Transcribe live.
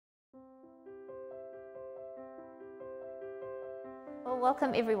Well,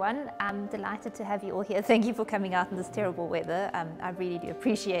 welcome everyone. I'm delighted to have you all here. Thank you for coming out in this terrible weather. I really do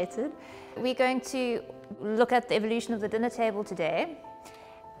appreciate it. We're going to look at the evolution of the dinner table today.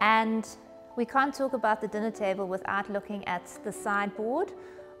 And we can't talk about the dinner table without looking at the sideboard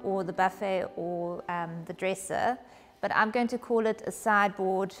or the buffet or the dresser. But I'm going to call it a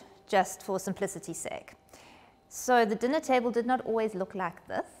sideboard just for simplicity's sake. So the dinner table did not always look like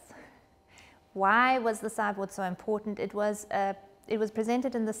this. Why was the sideboard so important? It was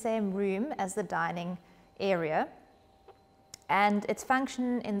presented in the same room as the dining area, and its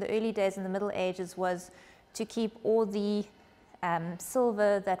function in the early days in the Middle Ages was to keep all the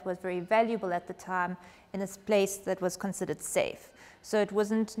silver that was very valuable at the time in a place that was considered safe. So it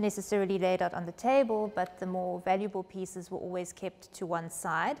wasn't necessarily laid out on the table, but the more valuable pieces were always kept to one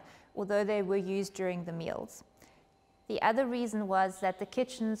side, although they were used during the meals. The other reason was that the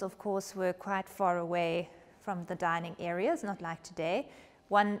kitchens, of course, were quite far away from the dining areas, not like today.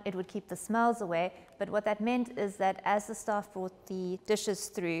 One, it would keep the smells away, but what that meant is that as the staff brought the dishes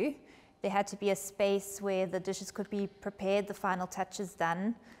through, there had to be a space where the dishes could be prepared, the final touches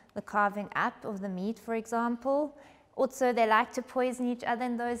done, the carving up of the meat, for example. Also, they liked to poison each other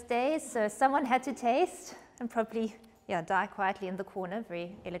in those days, so someone had to taste and probably die quietly in the corner,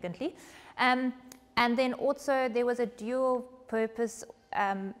 very elegantly. And then also there was a dual purpose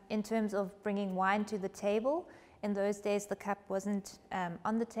in terms of bringing wine to the table. In those days the cup wasn't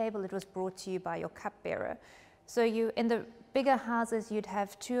on the table, it was brought to you by your cupbearer. So in the bigger houses you'd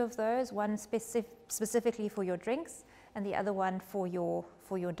have two of those, one specifically for your drinks and the other one for your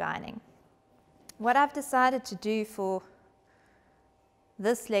dining. What I've decided to do for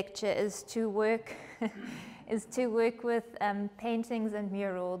this lecture is to work with paintings and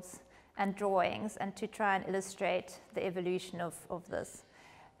murals and drawings, and to try and illustrate the evolution of this.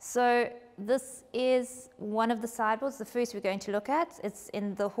 So this is one of the sideboards, the first we're going to look at. It's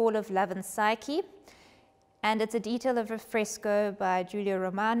in the Hall of Love and Psyche, and it's a detail of a fresco by Giulio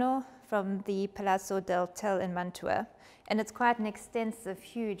Romano from the Palazzo del Tel in Mantua. And it's quite an extensive,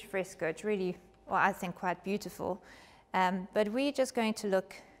 huge fresco. It's really, well, I think quite beautiful. But we're just going to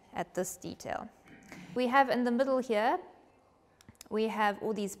look at this detail. We have in the middle here, we have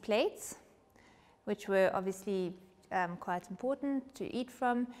all these plates, which were obviously quite important to eat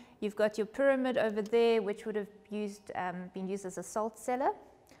from. You've got your pyramid over there, which would have been used as a salt cellar.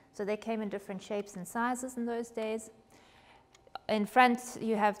 So they came in different shapes and sizes in those days. In front,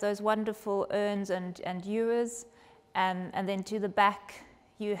 you have those wonderful urns and ewers. And then to the back,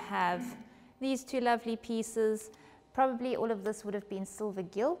 you have these two lovely pieces. Probably all of this would have been silver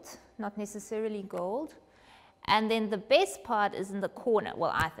gilt, not necessarily gold. And then the best part is in the corner,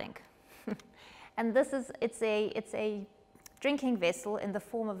 well, I think. And it's a drinking vessel in the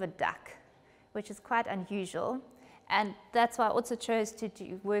form of a duck, which is quite unusual. And that's why I also chose to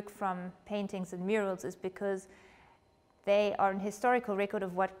work from paintings and murals, is because they are an historical record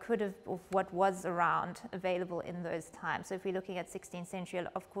of what was around available in those times. So if we're looking at 16th century,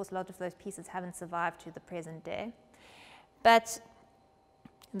 of course, a lot of those pieces haven't survived to the present day. But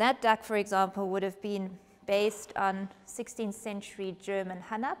that duck, for example, would have been based on 16th century German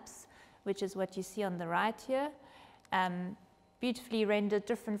Hanups, which is what you see on the right here. Beautifully rendered,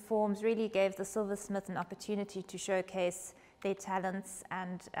 different forms, really gave the silversmith an opportunity to showcase their talents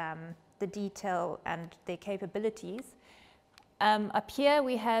and the detail and their capabilities. Up here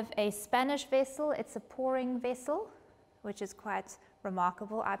we have a Spanish vessel. It's a pouring vessel, which is quite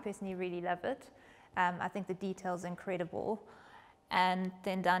remarkable. I personally really love it. I think the detail is incredible. And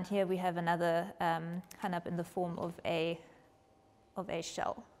then down here we have another Hanup in the form of a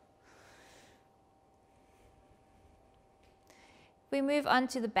shell. We move on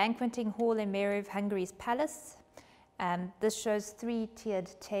to the banqueting hall in Mary of Hungary's palace. This shows 3 tiered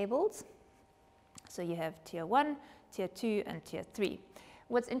tables. So you have tier 1, tier 2, and tier 3.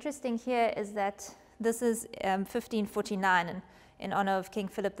 What's interesting here is that this is 1549, and in honor of King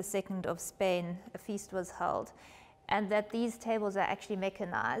Philip II of Spain, a feast was held. And that these tables are actually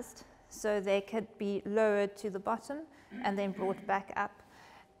mechanized, so they could be lowered to the bottom and then brought back up.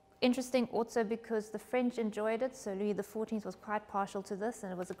 Interesting also because the French enjoyed it, so Louis XIV was quite partial to this,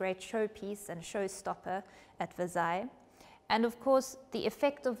 and it was a great showpiece and showstopper at Versailles. And of course, the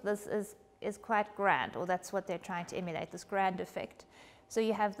effect of this is quite grand, or that's what they're trying to emulate, this grand effect. So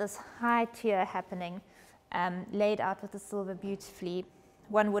you have this high tier happening, laid out with the silver beautifully.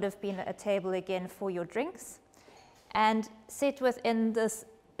 One would have been a table again for your drinks. And set within this,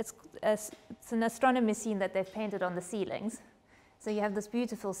 it's an astronomy scene that they've painted on the ceilings. So you have this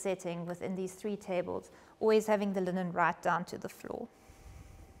beautiful setting within these 3 tables, always having the linen right down to the floor,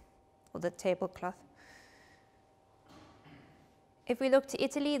 or the tablecloth. If we look to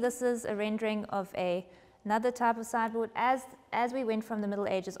Italy, this is a rendering of another type of sideboard. As we went from the Middle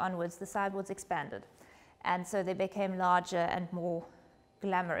Ages onwards, the sideboards expanded. And so they became larger and more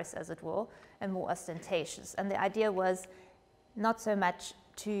glamorous, as it were, and more ostentatious. And the idea was not so much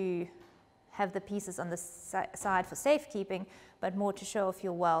to have the pieces on the side for safekeeping, but more to show off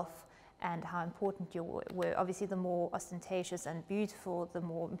your wealth and how important you were. Obviously, the more ostentatious and beautiful, the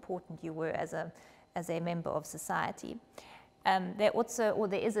more important you were as a member of society. There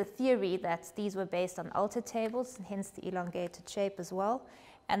is a theory that these were based on altar tables, and hence the elongated shape as well.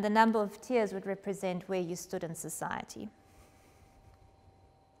 And the number of tiers would represent where you stood in society.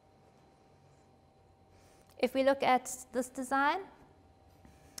 If we look at this design,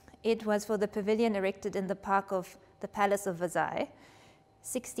 it was for the pavilion erected in the park of the Palace of Versailles,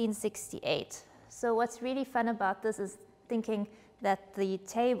 1668. So what's really fun about this is thinking that the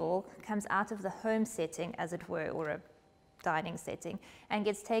table comes out of the home setting, as it were, or a dining setting, and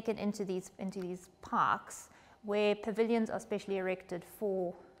gets taken into these parks where pavilions are specially erected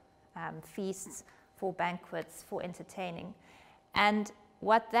for feasts, for banquets, for entertaining. And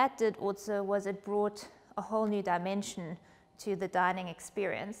what that did also was it brought a whole new dimension to the dining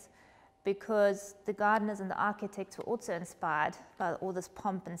experience, because the gardeners and the architects were also inspired by all this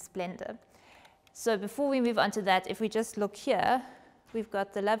pomp and splendor. So before we move on to that, if we just look here, we've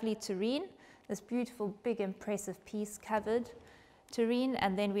got the lovely tureen, this beautiful, big, impressive piece covered tureen,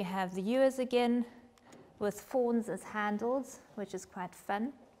 and then we have the ewers again with fawns as handles, which is quite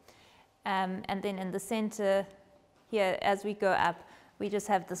fun. And then in the center here, as we go up, we just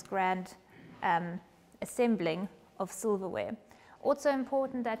have this grand assembling of silverware. Also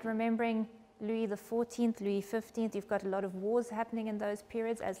important that remembering Louis XIV, Louis XV, you've got a lot of wars happening in those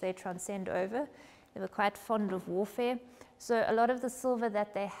periods as they transcend over. They were quite fond of warfare. So a lot of the silver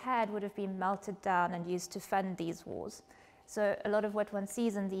that they had would have been melted down and used to fund these wars. So a lot of what one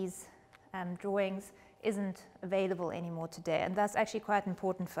sees in these drawings isn't available anymore today. And that's actually quite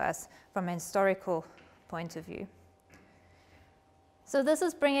important for us from a historical point of view. So this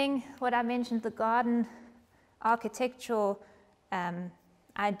is bringing what I mentioned, the garden architectural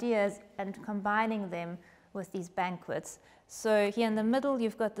ideas, and combining them with these banquets. So here in the middle,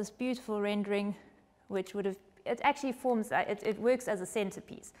 you've got this beautiful rendering, which would have, it actually forms, it works as a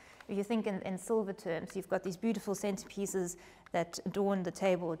centerpiece. If you think in silver terms, you've got these beautiful centerpieces that adorn the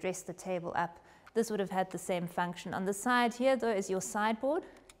table or dress the table up. This would have had the same function. On the side here, though, is your sideboard.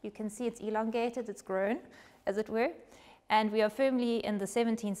 You can see it's elongated, it's grown, as it were. And we are firmly in the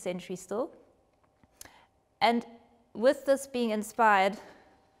 17th century still. And with this being inspiring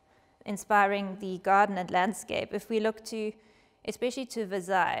the garden and landscape, if we look to, especially to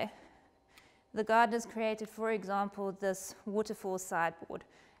Versailles, the gardeners created, for example, this waterfall sideboard.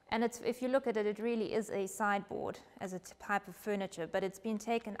 And if you look at it, it really is a sideboard as a type of furniture, but it's been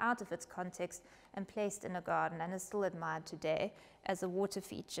taken out of its context and placed in a garden and is still admired today as a water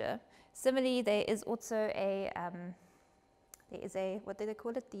feature. Similarly, there is also what do they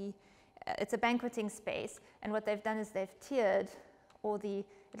call it? It's a banqueting space, and what they've done is they've tiered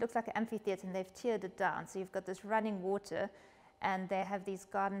it looks like an amphitheater, and they've tiered it down. So you've got this running water, and they have these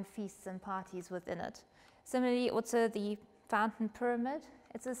garden feasts and parties within it. Similarly, also the fountain pyramid,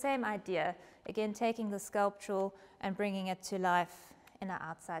 it's the same idea. Again, taking the sculptural and bringing it to life in an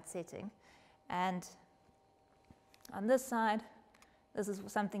outside setting. And on this side, this is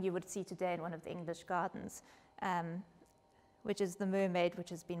something you would see today in one of the English gardens, which is the mermaid,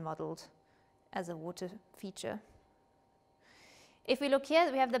 which has been modeled as a water feature. If we look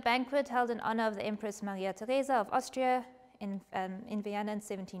here, we have the banquet held in honor of the Empress Maria Theresa of Austria in Vienna in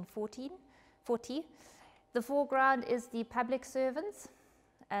 1740. The foreground is the public servants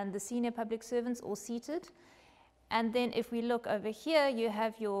and the senior public servants all seated. And then if we look over here, you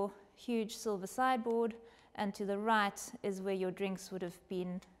have your huge silver sideboard, and to the right is where your drinks would have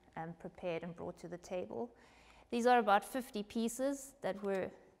been prepared and brought to the table. These are about 50 pieces that were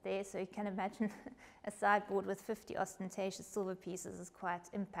there, so you can imagine a sideboard with 50 ostentatious silver pieces is quite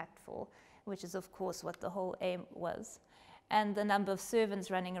impactful, which is of course what the whole aim was. And the number of servants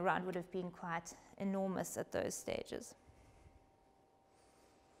running around would have been quite enormous at those stages.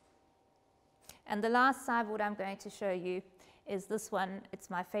 And the last sideboard I'm going to show you is this one. It's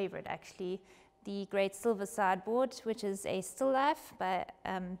my favorite actually, the Great Silver Sideboard, which is a still life by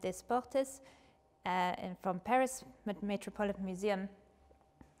Decorative from Paris Metropolitan Museum.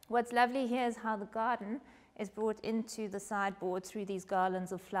 What's lovely here is how the garden is brought into the sideboard through these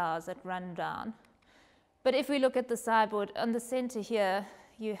garlands of flowers that run down. But if we look at the sideboard, on the center here,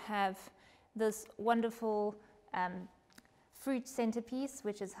 you have this wonderful fruit centerpiece,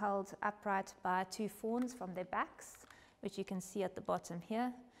 which is held upright by two fawns from their backs. which you can see at the bottom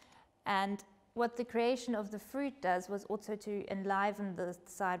here. And what the creation of the fruit does was also to enliven the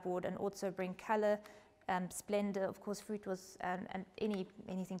sideboard and also bring color, splendor. Of course, fruit was, and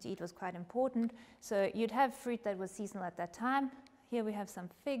anything to eat was quite important. So you'd have fruit that was seasonal at that time. Here we have some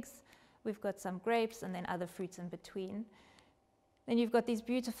figs, we've got some grapes, and then other fruits in between. Then you've got these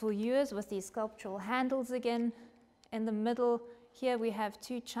beautiful ewers with these sculptural handles again. In the middle here we have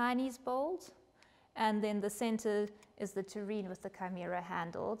two Chinese bowls, and then the center is the tureen with the chimera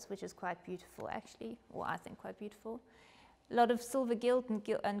handles, which is quite beautiful actually, or I think quite beautiful. A lot of silver gilt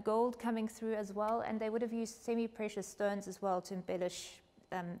and gold coming through as well, and they would have used semi-precious stones as well to embellish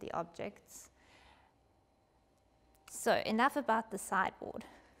the objects. So enough about the sideboard.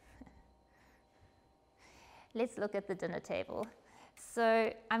 Let's look at the dinner table.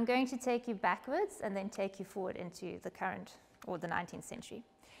 So I'm going to take you backwards and then take you forward into the current or the 19th century.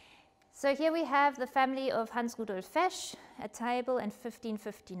 So here we have the family of Hans Rudolf Fesch, a table in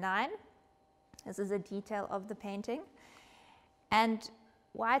 1559. This is a detail of the painting. And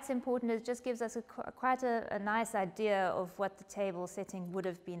why it's important is it just gives us quite a nice idea of what the table setting would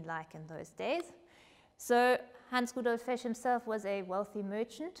have been like in those days. So Hans Rudolf Fesch himself was a wealthy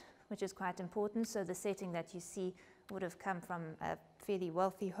merchant, which is quite important. So the setting that you see would have come from a fairly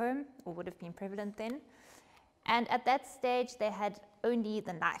wealthy home, or would have been prevalent then. And at that stage, they had only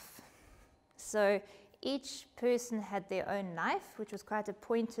the knife. So each person had their own knife, which was quite a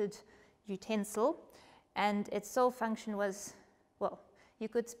pointed utensil, and its sole function was, well, you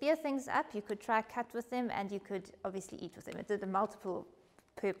could spear things up, you could try cut with them, and you could obviously eat with them. It did a multiple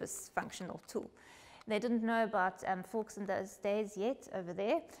purpose functional tool. They didn't know about forks in those days yet over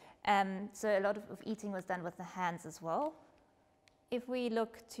there, so a lot of eating was done with the hands as well. If we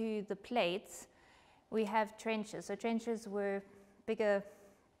look to the plates, we have trenchers. So trenchers were bigger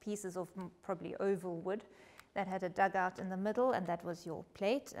pieces of probably oval wood that had a dugout in the middle, and that was your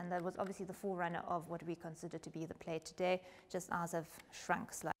plate, and that was obviously the forerunner of what we consider to be the plate today, just ours have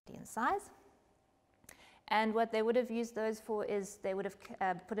shrunk slightly in size. And what they would have used those for is they would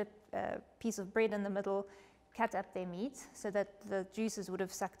have put a piece of bread in the middle, cut up their meat so that the juices would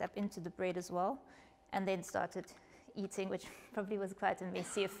have sucked up into the bread as well, and then started eating, which probably was quite a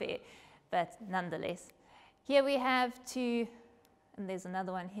messy affair, but nonetheless. Here we have two, and there's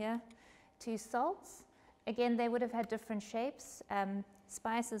another one here, two salts. Again, they would have had different shapes.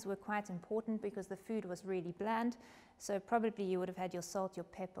 Spices were quite important because the food was really bland, so probably you would have had your salt, your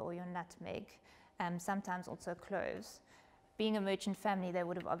pepper, or your nutmeg, sometimes also cloves. Being a merchant family, they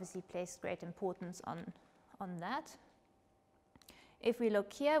would have obviously placed great importance on that. If we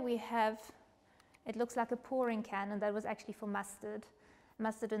look here, we have, it looks like a pouring can, and that was actually for mustard.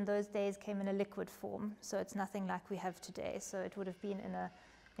 Mustard in those days came in a liquid form, so it's nothing like we have today. So it would have been in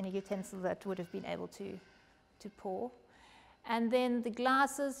a utensil that would have been able to pour. And then the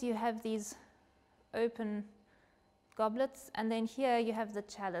glasses, you have these open goblets, and then here you have the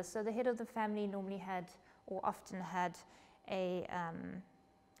chalice. So the head of the family normally had, or often had, a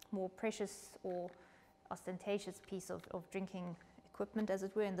more precious or ostentatious piece of drinking equipment, as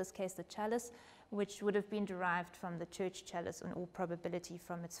it were, in this case the chalice, which would have been derived from the church chalice in all probability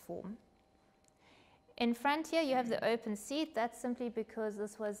from its form. In front here you have the open seat. That's simply because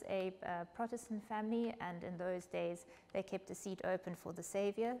this was a Protestant family, and in those days they kept a seat open for the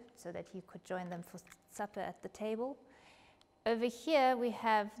Saviour so that he could join them for supper at the table. Over here we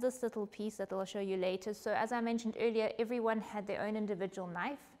have this little piece that I'll show you later. So as I mentioned earlier, everyone had their own individual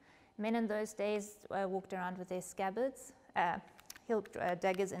knife. Men in those days walked around with their scabbards, hilt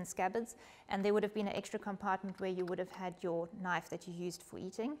daggers and scabbards, and there would have been an extra compartment where you would have had your knife that you used for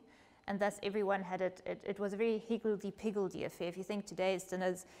eating. And thus everyone had it. It was a very higgledy-piggledy affair. If you think today's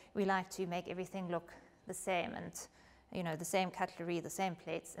dinners, we like to make everything look the same, and you know, the same cutlery, the same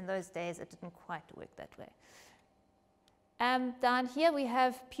plates. In those days it didn't quite work that way. Down here we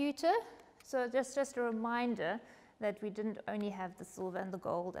have pewter. So just a reminder that we didn't only have the silver and the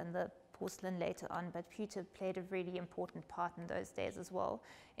gold and the porcelain later on, but pewter played a really important part in those days as well,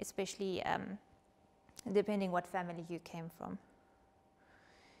 especially depending what family you came from.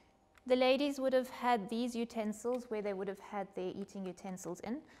 The ladies would have had these utensils where they would have had their eating utensils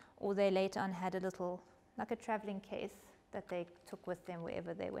in, or they later on had a little, like a traveling case that they took with them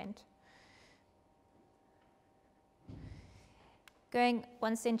wherever they went. Going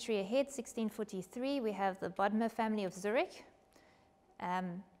one century ahead, 1643, we have the Bodmer family of Zurich.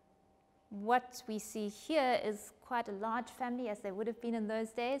 What we see here is quite a large family, as they would have been in those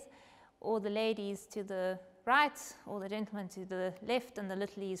days. All the ladies to the right, all the gentlemen to the left, and the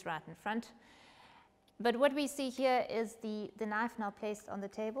littlies right in front. But what we see here is the knife now placed on the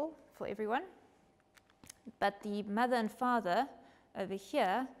table for everyone. but the mother and father over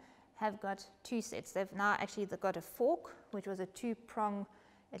here have got two sets. They've now actually got a fork, which was a two-prong.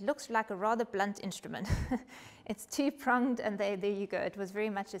 It looks like a rather blunt instrument. It's two-pronged, and there you go. It was very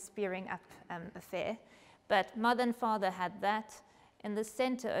much a spearing up affair. But mother and father had that. In the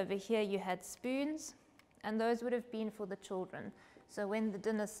center over here, you had spoons, and those would have been for the children. So when the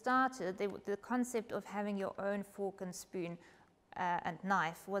dinner started, the concept of having your own fork and spoon and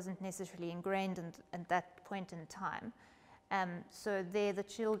knife wasn't necessarily ingrained at that point in time. So there the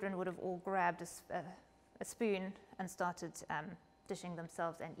children would have all grabbed a spoon and started dishing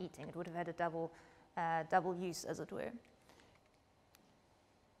themselves and eating. It would have had a double use, as it were.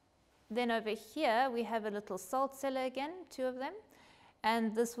 Then over here we have a little salt cellar again, two of them,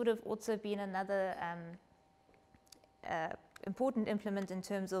 and this would have also been another important implement in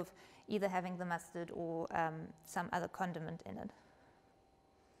terms of either having the mustard or some other condiment in it.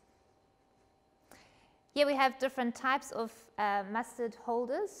 Here we have different types of mustard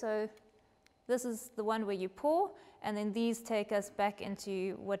holders. So this is the one where you pour, and then these take us back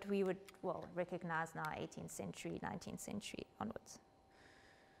into what we would, well, recognize now 18th century, 19th century onwards.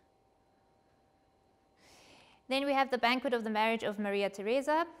 Then we have the banquet of the marriage of Maria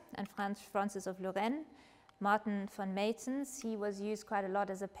Theresa and Francis of Lorraine. Martin von Maytens, he was used quite a lot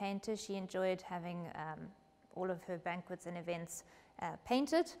as a painter. She enjoyed having all of her banquets and events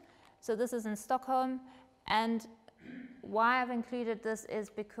painted. So this is in Stockholm, and why I've included this is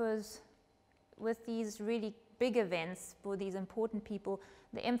because with these really big events for these important people,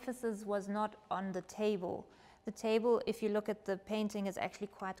 the emphasis was not on the table. The table, if you look at the painting, is actually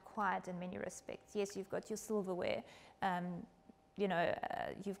quite quiet in many respects. Yes, you've got your silverware,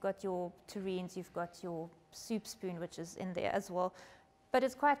 you've got your tureens, you've got your soup spoon, which is in there as well. But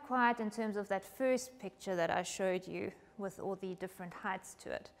it's quite quiet in terms of that first picture that I showed you with all the different heights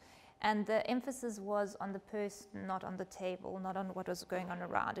to it. And the emphasis was on the person, not on the table, not on what was going on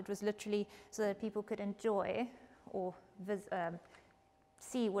around. It was literally so that people could enjoy or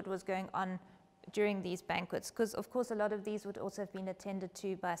see what was going on during these banquets. Because, of course, a lot of these would also have been attended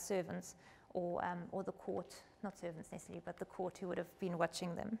to by servants or the court, not servants necessarily, but the court who would have been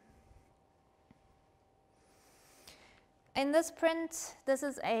watching them. In this print, this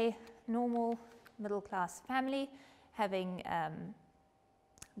is a normal middle-class family having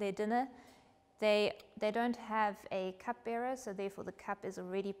their dinner. They don't have a cupbearer, so therefore the cup is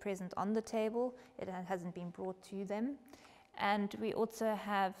already present on the table. It hasn't been brought to them. And we also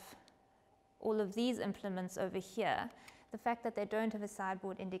have all of these implements over here. The fact that they don't have a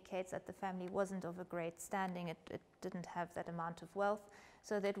sideboard indicates that the family wasn't of a great standing. It didn't have that amount of wealth.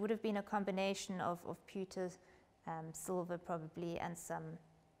 So that would have been a combination of pewter, silver probably, and some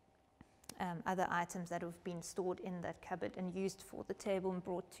other items that have been stored in that cupboard and used for the table and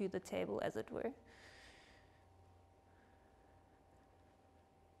brought to the table, as it were.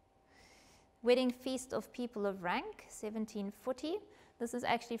 Wedding Feast of People of Rank, 1740. This is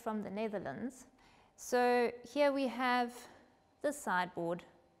actually from the Netherlands. So here we have this sideboard,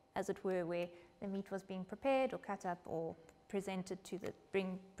 as it were, where the meat was being prepared or cut up or presented to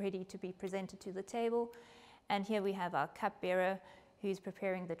ready to be presented to the table. And here we have our cupbearer who's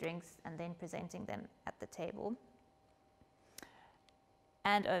preparing the drinks and then presenting them at the table.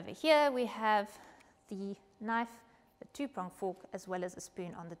 And over here we have the knife, the two-prong fork, as well as a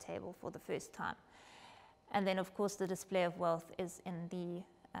spoon on the table for the first time. And then, of course, the display of wealth is in the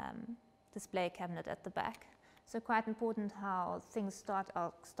display cabinet at the back. So quite important how things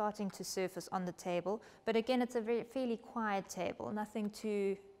are starting to surface on the table. But again, it's a fairly quiet table, nothing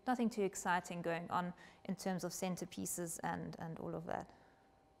too exciting going on in terms of centerpieces and all of that.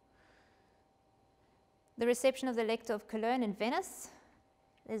 The reception of the Elector of Cologne in Venice.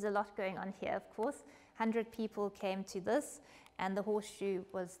 There's a lot going on here, of course. 100 people came to this, and the horseshoe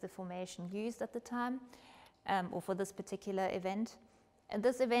was the formation used at the time, or for this particular event. And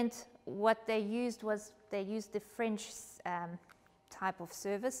this event, what they used was the French type of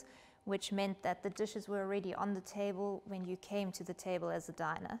service, which meant that the dishes were already on the table when you came to the table as a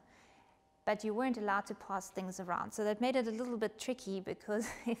diner. But you weren't allowed to pass things around. So that made it a little bit tricky, because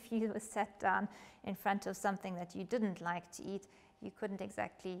if you were sat down in front of something that you didn't like to eat, you couldn't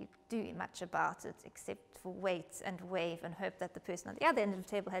exactly do much about it except for wait and wave and hope that the person on the other end of the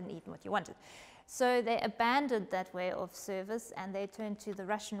table hadn't eaten what you wanted. So they abandoned that way of service and they turned to the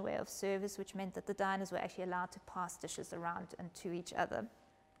Russian way of service, which meant that the diners were actually allowed to pass dishes around and to each other.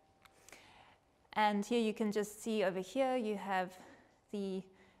 And here you can just see over here you have the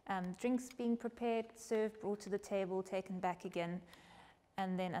drinks being prepared, served, brought to the table, taken back again.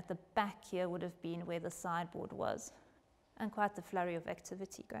 And then at the back here would have been where the sideboard was. And quite the flurry of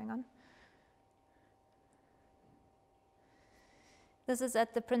activity going on. This is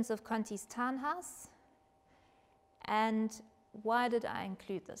at the Prince of Conti's townhouse. And why did I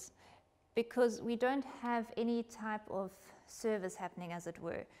include this? Because we don't have any type of service happening, as it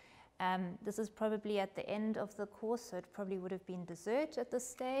were. This is probably at the end of the course, so it probably would have been dessert at this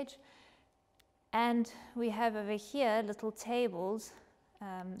stage. And we have over here little tables,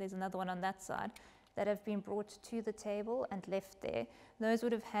 there's another one on that side, that have been brought to the table and left there. Those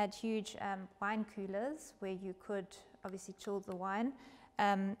would have had huge wine coolers where you could obviously chill the wine,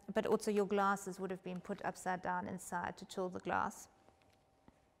 but also your glasses would have been put upside down inside to chill the glass.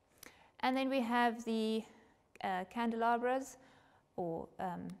 And then we have the candelabras or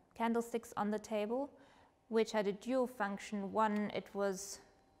candlesticks on the table, which had a dual function. One, it was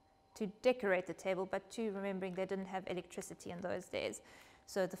to decorate the table, but two, remembering they didn't have electricity in those days.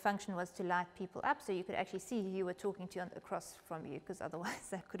 So the function was to light people up so you could actually see who you were talking to across from you, because otherwise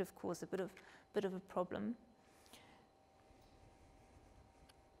that could have caused a bit of a problem.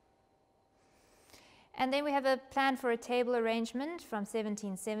 And then we have a plan for a table arrangement from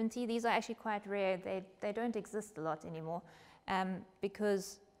 1770. These are actually quite rare. They don't exist a lot anymore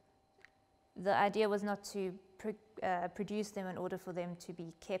because the idea was not to produce them in order for them to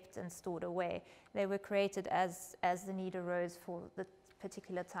be kept and stored away. They were created as the need arose for the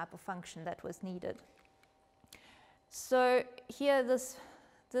particular type of function that was needed. So here, this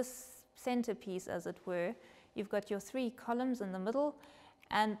centerpiece, as it were, you've got your three columns in the middle,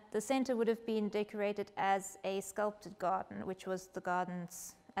 and the center would have been decorated as a sculpted garden, which was the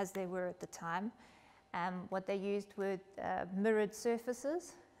gardens as they were at the time. What they used were mirrored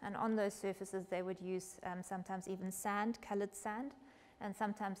surfaces, and on those surfaces they would use sometimes even sand, colored sand, and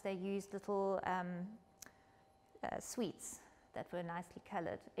sometimes they used little sweets that were nicely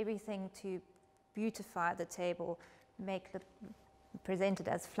colored. Everything to beautify the table, present it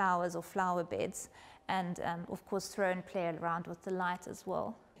as flowers or flower beds, and of course throw and play around with the light as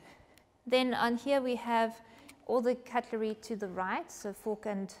well. Then on here we have all the cutlery to the right, so the fork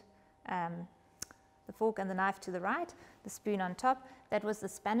and the knife to the right, the spoon on top. That was the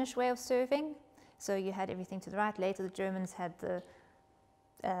Spanish way of serving. So you had everything to the right. Later the Germans had the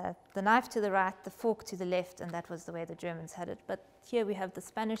knife to the right, the fork to the left, and that was the way the Germans had it. But here we have the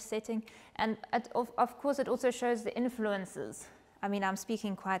Spanish setting, and of course it also shows the influences. I mean, I'm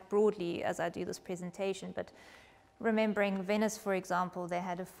speaking quite broadly as I do this presentation, but remembering Venice, for example, they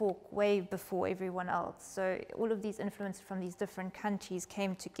had a fork way before everyone else. So all of these influences from these different countries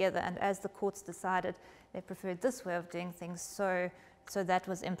came together, and as the courts decided they preferred this way of doing things, so that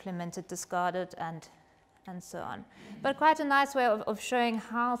was implemented, discarded, and so on. But quite a nice way of showing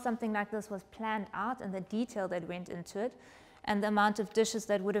how something like this was planned out and the detail that went into it, and the amount of dishes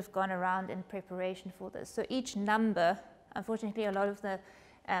that would have gone around in preparation for this. So each number, unfortunately a lot of the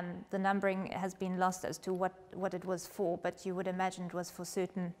numbering has been lost as to what it was for, but you would imagine it was for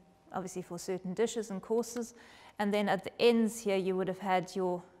certain, obviously for certain dishes and courses. And then at the ends here you would have had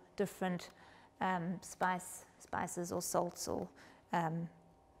your different spices or salts or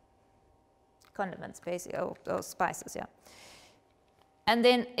condiments, basically, or spices, yeah. And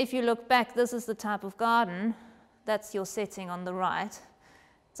then if you look back, this is the type of garden. That's your setting on the right.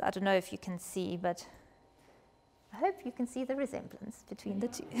 So I don't know if you can see, but I hope you can see the resemblance between the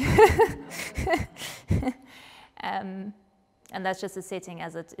two. And that's just a setting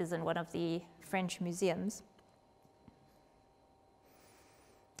as it is in one of the French museums.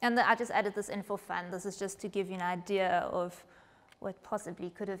 And I just added this in for fun. This is just to give you an idea of what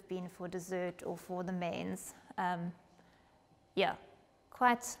possibly could have been for dessert or for the mains. Yeah,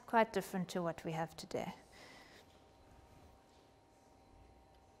 quite different to what we have today.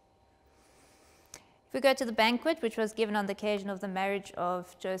 If we go to the banquet, which was given on the occasion of the marriage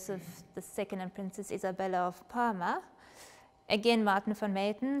of Joseph II and Princess Isabella of Parma, again Martin van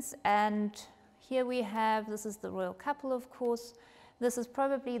Meetens, and here we have, this is the royal couple, of course. This is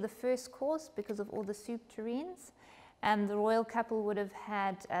probably the first course because of all the soup tureens. The royal couple would have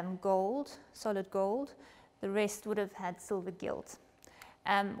had gold, solid gold. The rest would have had silver gilt.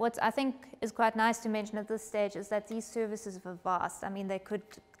 What I think is quite nice to mention at this stage is that these services were vast. I mean,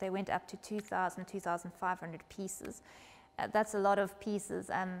 they went up to 2,000, 2,500 pieces. That's a lot of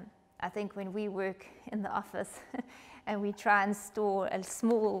pieces. I think when we work in the office and we try and store a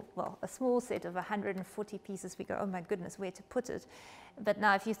small set of 140 pieces, we go, oh my goodness, where to put it? But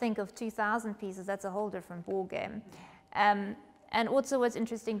now if you think of 2,000 pieces, that's a whole different ball game. And also what's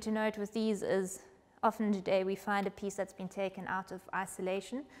interesting to note with these is often today we find a piece that's been taken out of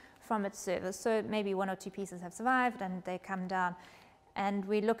isolation from its service. So maybe one or two pieces have survived and they come down. And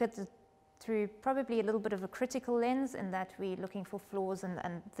we look at through probably a little bit of a critical lens in that we're looking for flaws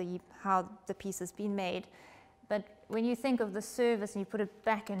and how the piece has been made. But when you think of the service and you put it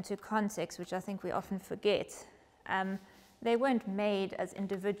back into context, which I think we often forget, they weren't made as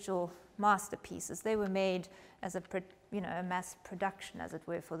individual masterpieces. They were made as a mass production, as it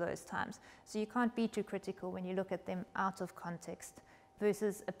were, for those times. So you can't be too critical when you look at them out of context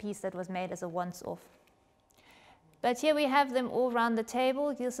versus a piece that was made as a once-off. But here we have them all around the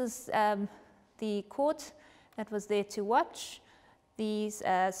table. This is the court that was there to watch. The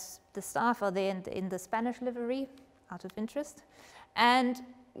staff are there in the Spanish livery, out of interest. And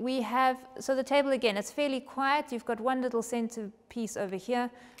we have, so the table again, it's fairly quiet. You've got one little centerpiece over here,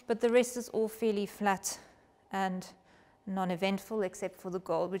 but the rest is all fairly flat and non-eventful except for the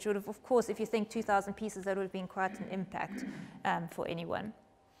gold, which would have, of course, if you think 2,000 pieces, that would have been quite an impact for anyone.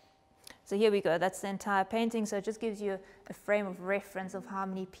 So here we go, that's the entire painting. So it just gives you a frame of reference of how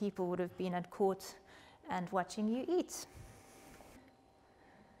many people would have been at court and watching you eat.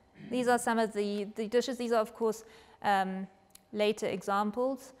 These are some of the dishes. These are, of course, later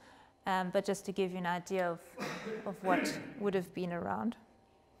examples, but just to give you an idea of what would have been around.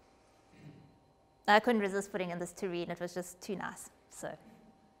 I couldn't resist putting in this tureen. It was just too nice. So,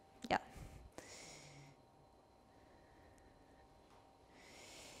 yeah.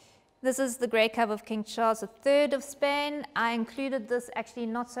 This is the grey cover of King Charles III of Spain. I included this actually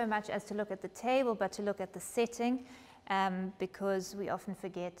not so much as to look at the table, but to look at the setting. Because we often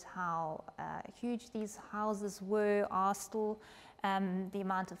forget how huge these houses are still, the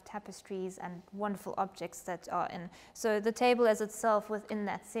amount of tapestries and wonderful objects that are in. So the table as itself within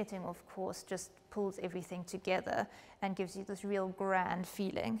that setting, of course, just pulls everything together and gives you this real grand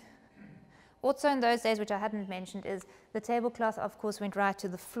feeling. Also in those days, which I hadn't mentioned, is the tablecloth, of course, went right to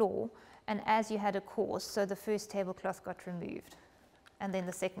the floor. And as you had a course, so the first tablecloth got removed, and then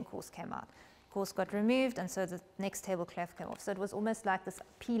the second course came out. Course got removed, and so the next tablecloth came off. So it was almost like this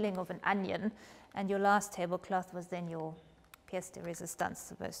peeling of an onion, and your last tablecloth was then your pièce de résistance,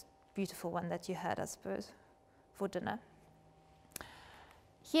 the most beautiful one that you had, I suppose, for dinner.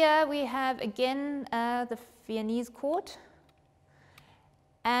 Here we have again the Viennese court,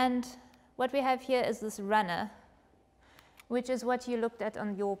 and what we have here is this runner, which is what you looked at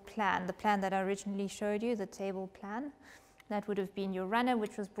on your plan, the plan that I originally showed you, the table plan. That would have been your runner,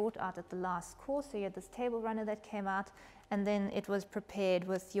 which was brought out at the last course. So you had this table runner that came out, and then it was prepared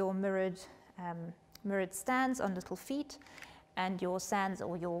with your mirrored stands on little feet, and your sands,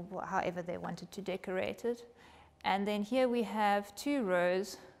 or your however they wanted to decorate it. And then here we have 2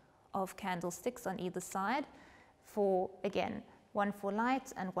 rows of candlesticks on either side for, again, one for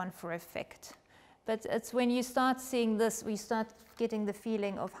light and one for effect. But it's when you start seeing this, we start getting the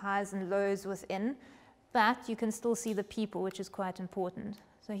feeling of highs and lows within. But you can still see the people, which is quite important.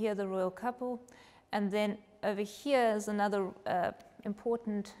 So here the royal couple, and then over here is another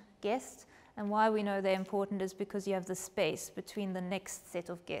important guest. And why we know they're important is because you have the space between the next set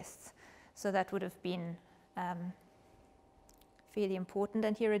of guests. So that would have been fairly important.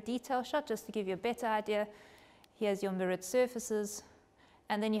 And here a detail shot, just to give you a better idea. Here's your mirrored surfaces.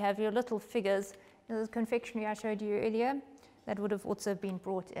 And then you have your little figures. The confectionery I showed you earlier, that would have also been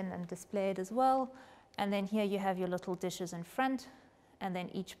brought in and displayed as well. And then here you have your little dishes in front, and then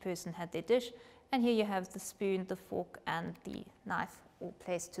each person had their dish. And here you have the spoon, the fork, and the knife all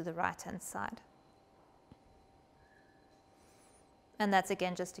placed to the right-hand side. And that's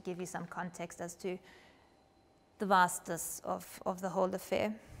again just to give you some context as to the vastness of the whole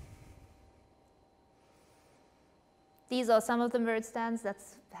affair. These are some of the mirrored stands that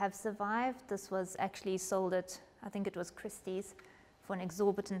have survived. This was actually sold at, I think it was Christie's, for an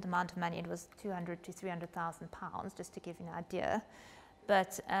exorbitant amount of money. It was 200 to 300,000 pounds, just to give you an idea.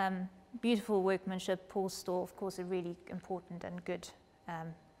 But beautiful workmanship. Paul Storr, of course, a really important and good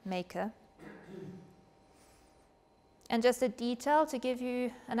maker. And just a detail to give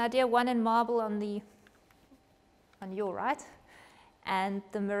you an idea, one in marble on your right, and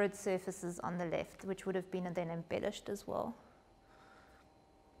the mirrored surfaces on the left, which would have been then embellished as well.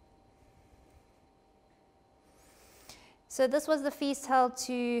 So this was the feast held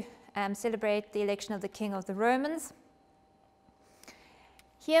to celebrate the election of the King of the Romans.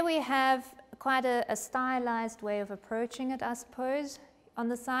 Here we have quite a stylized way of approaching it, I suppose. On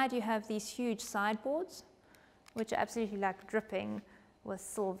the side you have these huge sideboards, which are absolutely like dripping with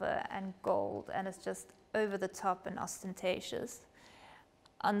silver and gold, and it's just over the top and ostentatious.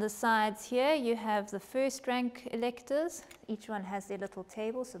 On the sides here you have the first rank electors. Each one has their little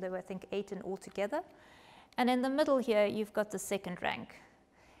table, so there were I think 8 in all together. And in the middle here, you've got the second rank.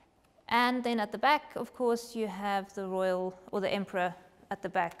 And then at the back, of course, you have the royal, or the emperor at the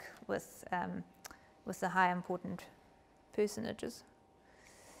back with the high important personages.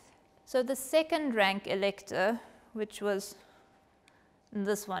 So the second rank elector, which was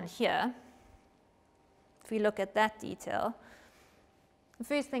this one here, if we look at that detail, the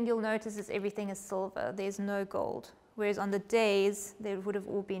first thing you'll notice is everything is silver. There's no gold. Whereas on the days, they would have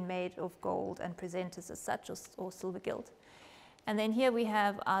all been made of gold and presented as such, or silver gilt. And then here we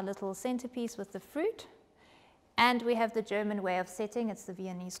have our little centerpiece with the fruit. And we have the German way of setting. It's the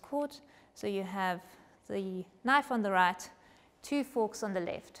Viennese court. So you have the knife on the right, 2 forks on the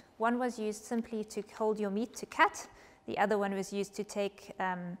left. One was used simply to hold your meat to cut. The other one was used to take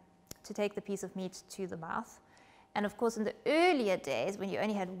the piece of meat to the mouth. And of course, in the earlier days, when you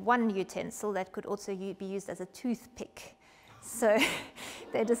only had one utensil, that could also be used as a toothpick. So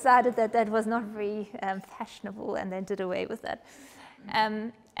they decided that that was not very fashionable, and then did away with that.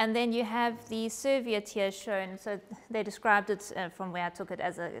 And then you have the serviette here shown. So they described it from where I took it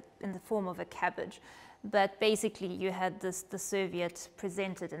as in the form of a cabbage. But basically, you had the serviette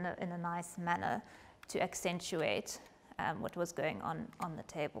presented in a nice manner to accentuate what was going on the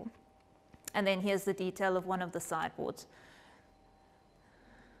table. And then here's the detail of one of the sideboards.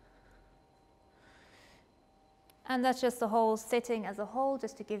 And that's just the whole setting as a whole,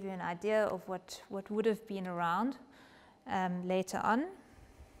 just to give you an idea of what would have been around later on.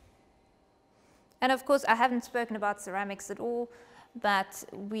 And of course, I haven't spoken about ceramics at all, but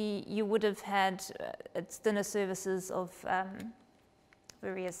you would have had dinner services of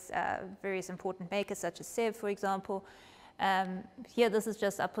various important makers, such as Sèvres, for example. Here, this is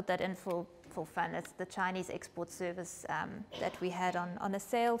just, I put that in for fun. It's the Chinese export service that we had on a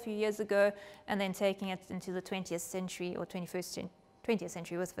sale a few years ago, and then taking it into the 20th century or 20th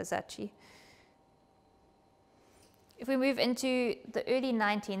century with Versace. If we move into the early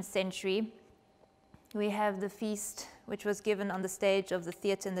 19th century, we have the feast which was given on the stage of the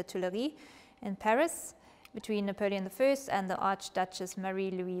theatre in the Tuileries in Paris between Napoleon I and the Archduchess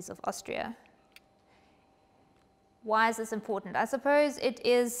Marie-Louise of Austria. Why is this important? I suppose it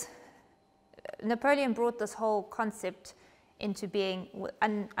is, Napoleon brought this whole concept into being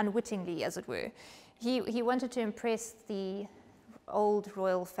unwittingly, as it were. He wanted to impress the old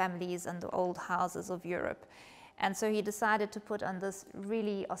royal families and the old houses of Europe. And so he decided to put on this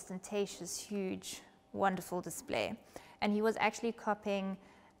really ostentatious, huge, wonderful display. And he was actually copying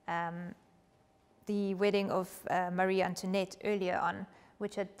the wedding of Marie Antoinette earlier on,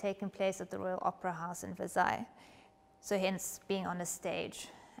 which had taken place at the Royal Opera House in Versailles. So hence being on a stage.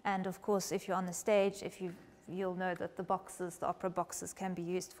 And of course, if you're on the stage, you'll know that the boxes, the opera boxes, can be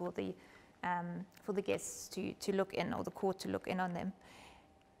used for the guests to look in, or the court to look in on them.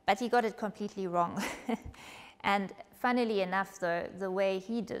 But he got it completely wrong. And funnily enough, though, the way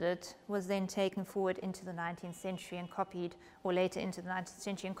he did it was then taken forward into the 19th century and copied, or later into the 19th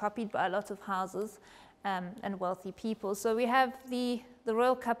century and copied by a lot of houses and wealthy people. So we have the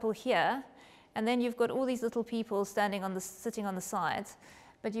royal couple here, and then you've got all these little people sitting on the sides,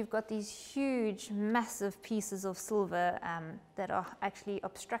 but you've got these huge, massive pieces of silver that are actually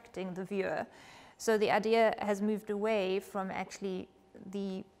obstructing the viewer. So the idea has moved away from actually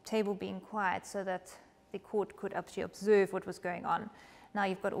the table being quiet so that the court could actually observe what was going on. Now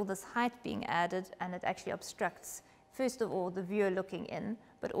you've got all this height being added, and it actually obstructs, first of all, the viewer looking in,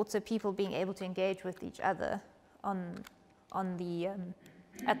 but also people being able to engage with each other at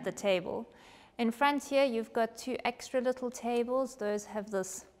the table. In front here, you've got 2 extra little tables. Those have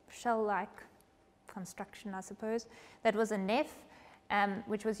this shell-like construction, I suppose. That was a nef,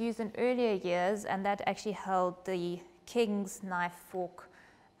 which was used in earlier years, and that actually held the king's knife, fork,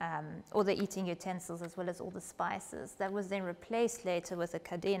 or the eating utensils, as well as all the spices. That was then replaced later with a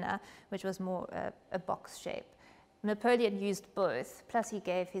cadena, which was more a box shape. Napoleon used both, plus he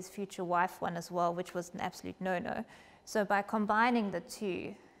gave his future wife one as well, which was an absolute no-no. So by combining the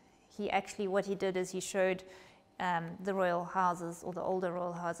two, what he did is he showed the royal houses, or the older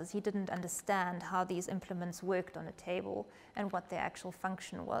royal houses, he didn't understand how these implements worked on a table and what their actual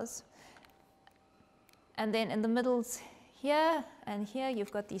function was. And then in the middles here and here,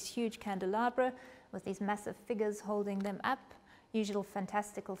 you've got these huge candelabra with these massive figures holding them up, usual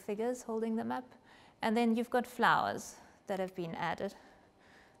fantastical figures holding them up. And then you've got flowers that have been added.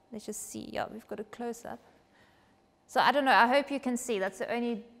 Let's just see, yeah, we've got a close-up. So I don't know, I hope you can see, that's the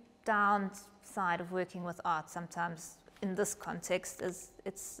only downside of working with art sometimes in this context, is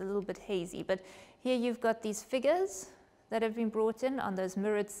it's a little bit hazy. But here you've got these figures that have been brought in on those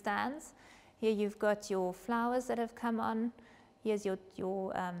mirrored stands. Here you've got your flowers that have come on. Here's your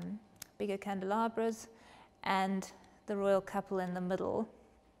bigger candelabras, and the royal couple in the middle.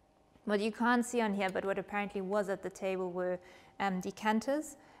 What you can't see on here, but what apparently was at the table, were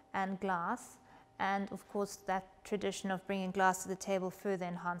decanters and glass, And of course, that tradition of bringing glass to the table further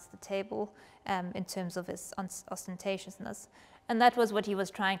enhanced the table in terms of its ostentatiousness. And that was what he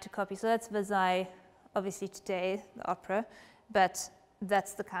was trying to copy. So that's Versailles, obviously today, the opera, but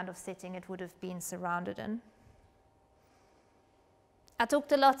that's the kind of setting it would have been surrounded in. I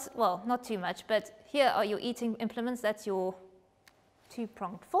talked a lot, well, not too much, but here are your eating implements. That's your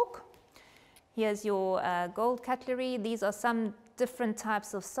two-pronged fork. Here's your gold cutlery. These are some different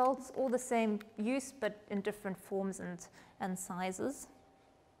types of salts, all the same use, but in different forms and sizes.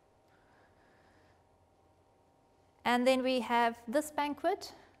 And then we have this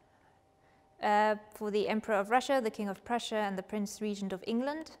banquet for the Emperor of Russia, the King of Prussia, and the Prince Regent of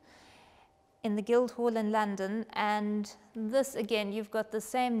England in the Guildhall in London. And this, again, you've got the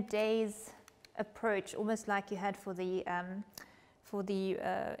same days approach, almost like you had for the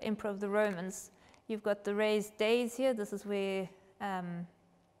Emperor of the Romans. You've got the raised days here. This is where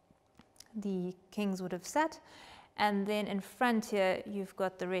the kings would have sat. And then in front here, you've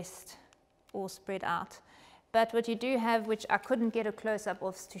got the rest all spread out. But what you do have, which I couldn't get a close-up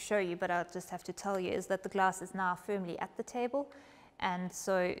of to show you, but I'll just have to tell you, is that the glass is now firmly at the table. And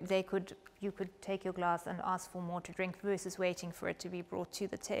so you could take your glass and ask for more to drink versus waiting for it to be brought to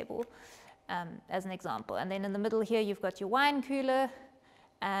the table, as an example. And then in the middle here, you've got your wine cooler.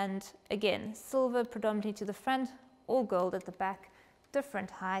 And again, silver predominantly to the front, all gold at the back,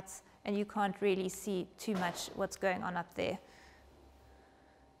 different heights, and you can't really see too much what's going on up there.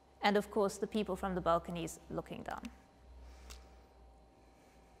 And of course, the people from the balconies looking down.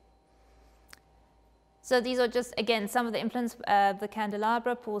 So these are just, again, some of the implements. The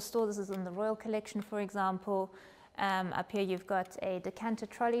candelabra, Paul Storr, this is in the Royal Collection, for example. Up here you've got a decanter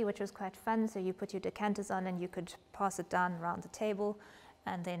trolley, which was quite fun. So you put your decanters on and you could pass it down around the table.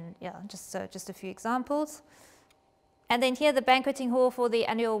 And then, yeah, just a few examples. And then here, the banqueting hall for the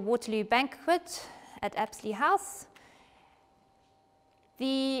annual Waterloo banquet at Apsley House.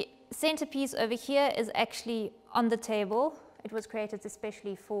 The centerpiece over here is actually on the table. It was created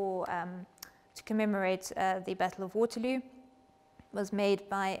especially for to commemorate the Battle of Waterloo. It was made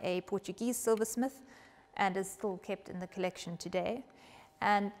by a Portuguese silversmith and is still kept in the collection today.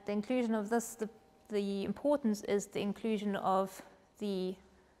 And the inclusion of this, the importance is the inclusion of the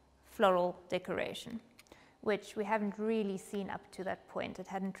floral decoration, which we haven't really seen up to that point. It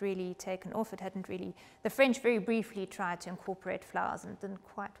hadn't really taken off. It hadn't really, the French very briefly tried to incorporate flowers and it didn't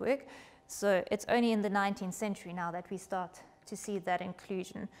quite work. So it's only in the 19th century now that we start to see that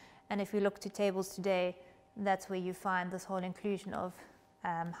inclusion. And if you look to tables today, that's where you find this whole inclusion of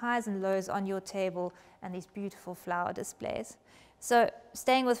highs and lows on your table and these beautiful flower displays. So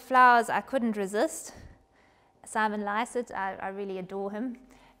staying with flowers, I couldn't resist. Simon Lycett, I really adore him.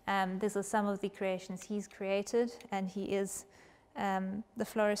 These are some of the creations he's created, and he is the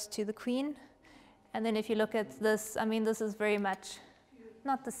florist to the Queen. And then if you look at this, I mean, this is very much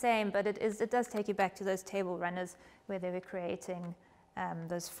not the same, but it does take you back to those table runners where they were creating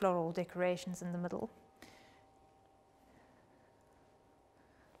those floral decorations in the middle.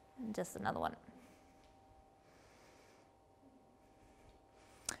 And just another one.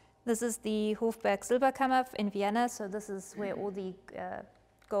 This is the Hofberg Silberkammer in Vienna, so this is where all the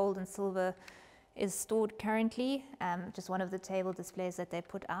gold and silver is stored currently, just one of the table displays that they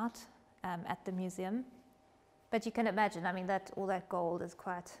put out at the museum. But you can imagine, I mean, that all that gold is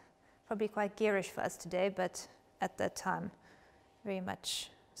probably quite garish for us today, but at that time, very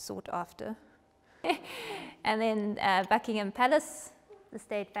much sought after. And then Buckingham Palace, the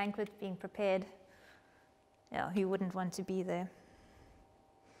state banquet being prepared. Yeah, who wouldn't want to be there?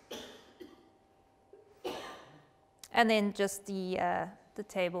 And then just the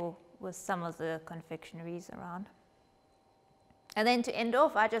table with some of the confectionaries around. And then to end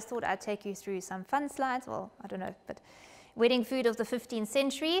off, I just thought I'd take you through some fun slides. Well, I don't know, but wedding food of the 15th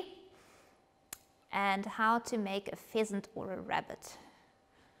century and how to make a pheasant or a rabbit.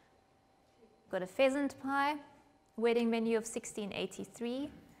 Got a pheasant pie, wedding menu of 1683.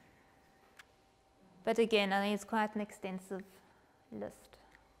 But again, I think it's quite an extensive list.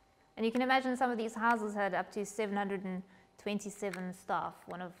 And you can imagine some of these houses had up to 727 staff.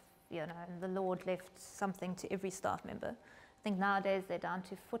 And the Lord left something to every staff member. I think nowadays they're down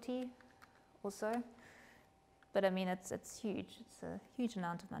to 40 or so. But I mean, it's huge. It's a huge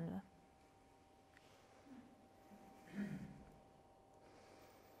amount of money.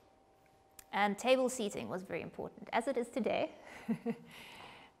 And table seating was very important, as it is today.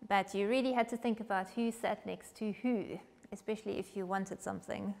 But you really had to think about who sat next to who, especially if you wanted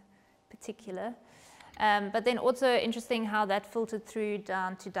something particular. But then also interesting how that filtered through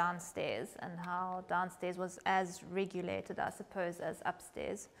down to downstairs, and how downstairs was as regulated, I suppose, as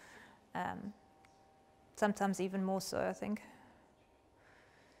upstairs. sometimes even more so, I think.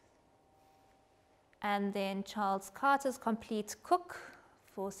 And then Charles Carter's Complete Cook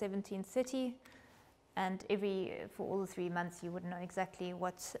for 1730. And for all the 3 months, you would know exactly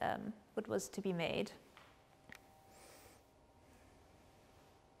what was to be made.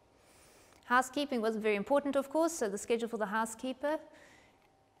 Housekeeping was very important, of course, so the schedule for the housekeeper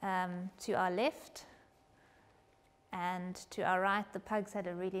to our left, and to our right, the pugs had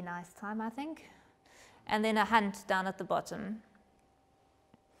a really nice time, I think. And then a hunt down at the bottom.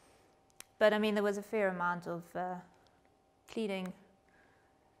 But I mean, there was a fair amount of cleaning,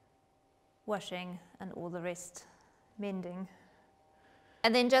 washing, and all the rest, mending.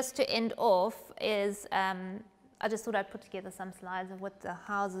 And then just to end off is, I just thought I'd put together some slides of what the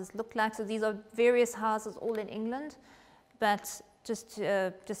houses look like. So these are various houses all in England, but just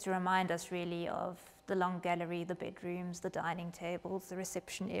to remind us really of the long gallery, the bedrooms, the dining tables, the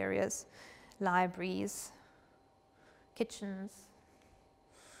reception areas, libraries, kitchens,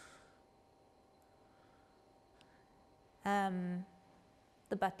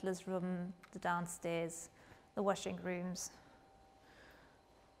 the butler's room, the downstairs, the washing rooms.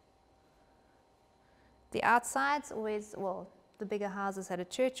 The outsides always, well, the bigger houses had a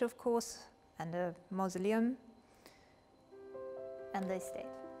church, of course, and a mausoleum, and the estate.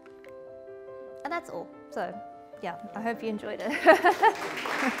 And that's all. So, yeah, I hope you enjoyed it.